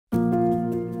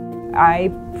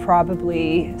I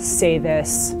probably say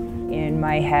this in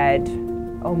my head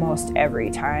almost every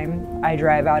time I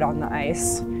drive out on the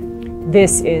ice.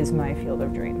 This is my field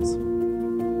of dreams.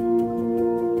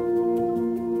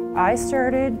 I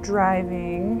started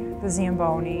driving the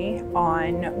Zamboni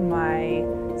on my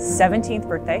 17th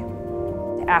birthday.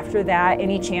 After that,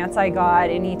 any chance I got,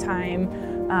 anytime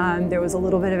there was a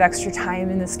little bit of extra time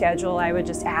in the schedule, I would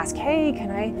just ask, hey,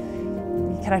 can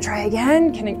I try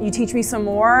again? Can you teach me some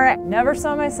more? Never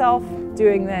saw myself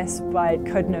doing this, but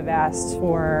couldn't have asked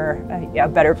for a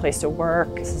better place to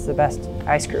work. This is the best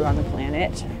ice crew on the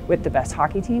planet with the best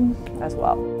hockey team as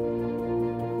well.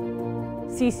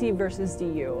 CC versus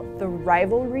DU. The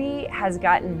rivalry has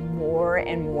gotten more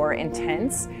and more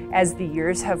intense as the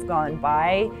years have gone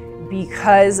by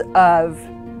because of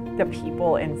the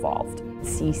people involved.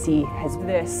 CC has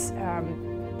this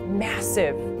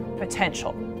massive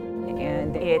potential,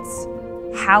 and it's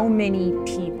how many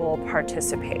people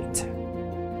participate.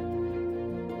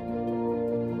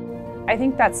 I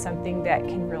think that's something that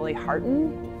can really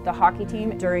hearten the hockey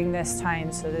team during this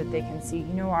time so that they can see,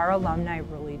 you know, our alumni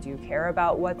really do care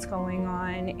about what's going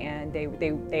on, and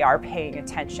they are paying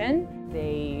attention.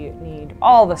 They need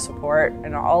all the support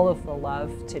and all of the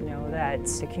love to know that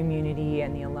the community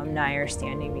and the alumni are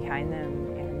standing behind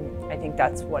them. And I think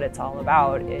that's what it's all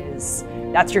about, is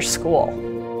that's your school.